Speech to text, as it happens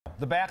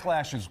The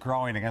backlash is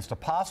growing against a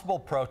possible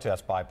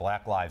protest by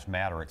Black Lives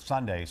Matter at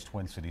Sunday's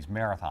Twin Cities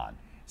Marathon.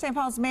 St.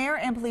 Paul's mayor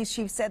and police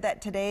chief said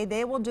that today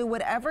they will do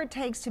whatever it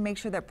takes to make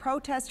sure that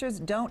protesters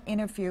don't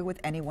interfere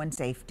with anyone's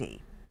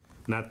safety.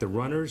 Not the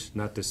runners,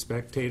 not the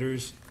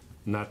spectators,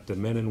 not the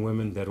men and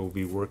women that will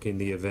be working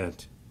the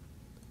event.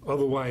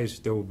 Otherwise,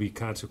 there will be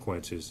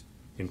consequences,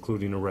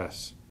 including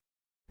arrests.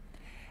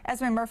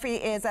 Esme Murphy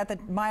is at the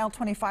mile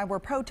 25 where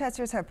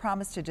protesters have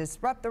promised to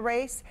disrupt the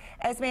race.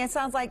 Esme, it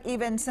sounds like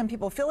even some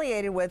people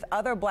affiliated with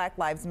other Black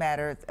Lives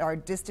Matter are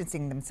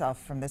distancing themselves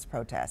from this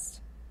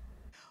protest.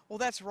 Well,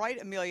 that's right,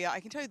 Amelia.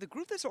 I can tell you the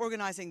group that's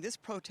organizing this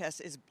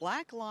protest is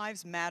Black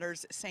Lives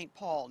Matters St.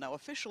 Paul. Now,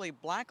 officially,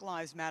 Black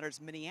Lives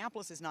Matters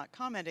Minneapolis is not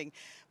commenting,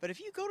 but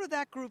if you go to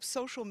that group's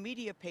social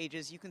media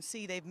pages, you can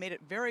see they've made it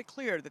very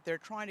clear that they're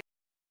trying to.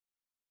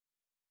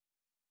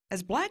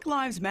 As Black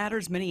Lives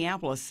Matters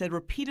Minneapolis said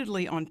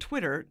repeatedly on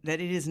Twitter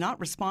that it is not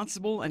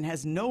responsible and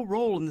has no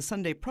role in the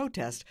Sunday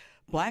protest,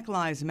 Black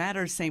Lives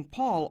Matters St.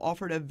 Paul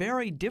offered a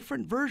very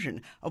different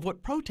version of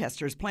what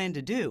protesters plan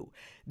to do.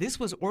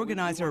 This was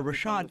organizer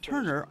Rashad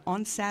Turner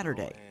on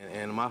Saturday.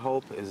 And my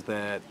hope is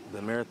that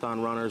the marathon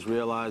runners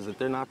realize that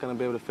they're not going to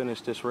be able to finish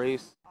this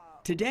race.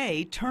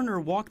 Today, Turner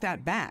walked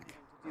that back.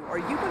 Are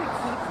you going to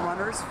keep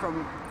runners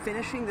from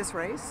finishing this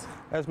race?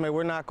 Esme,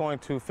 we're not going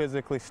to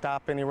physically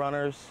stop any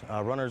runners.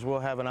 Runners will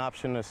have an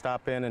option to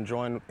stop in and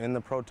join in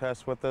the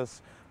protest with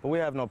us, but we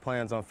have no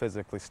plans on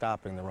physically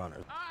stopping the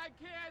runners.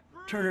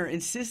 Turner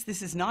insists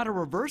this is not a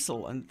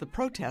reversal and the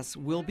protests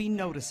will be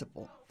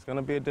noticeable. It's going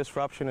to be a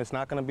disruption. It's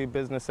not going to be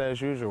business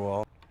as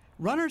usual.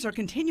 Runners are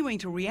continuing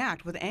to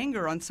react with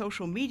anger on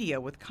social media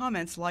with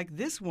comments like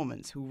this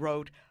woman's who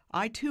wrote,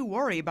 "I too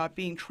worry about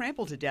being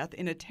trampled to death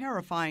in a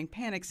terrifying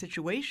panic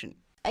situation."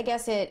 I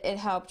guess it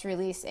helped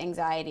release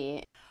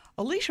anxiety.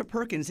 Alicia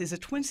Perkins is a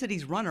Twin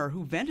Cities runner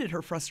who vented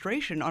her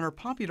frustration on her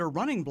popular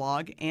running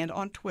blog and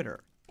on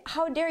Twitter.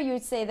 How dare you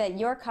say that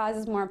your cause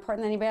is more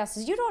important than anybody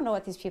else's? You don't know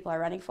what these people are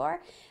running for.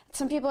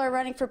 Some people are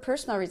running for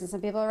personal reasons.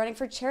 Some people are running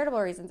for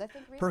charitable reasons.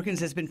 Perkins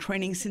has been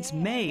training since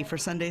May for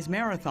Sunday's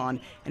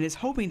marathon and is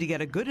hoping to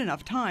get a good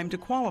enough time to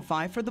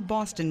qualify for the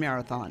Boston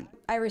Marathon.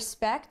 I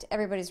respect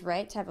everybody's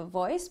right to have a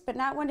voice, but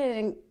not when it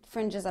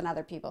infringes on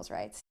other people's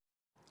rights.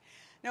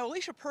 Now,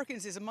 Alicia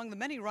Perkins is among the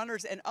many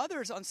runners and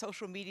others on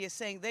social media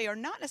saying they are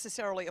not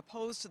necessarily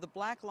opposed to the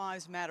Black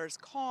Lives Matters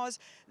cause.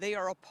 They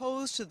are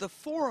opposed to the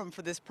forum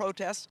for this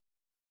protest.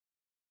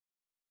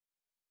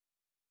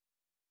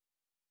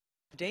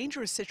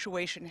 Dangerous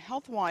situation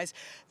health-wise.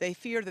 They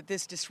fear that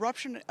this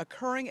disruption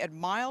occurring at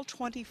mile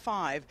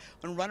 25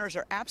 when runners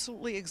are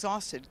absolutely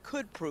exhausted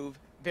could prove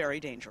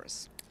very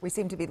dangerous. We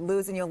seem to be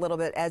losing you a little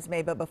bit,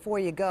 Esme, but before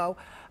you go,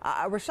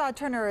 Rashad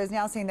Turner is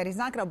now saying that he's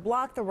not going to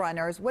block the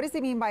runners. What does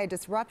he mean by a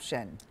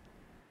disruption?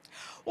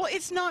 Well,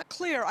 it's not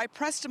clear. I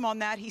pressed him on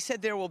that. He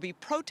said there will be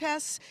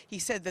protests. He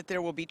said that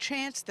there will be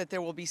chants, that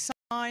there will be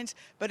signs.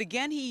 But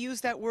again, he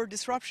used that word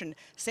disruption.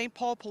 St.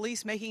 Paul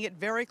police making it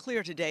very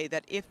clear today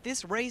that if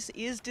this race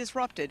is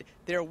disrupted,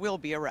 there will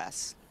be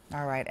arrests.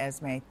 All right,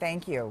 Esme,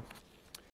 thank you.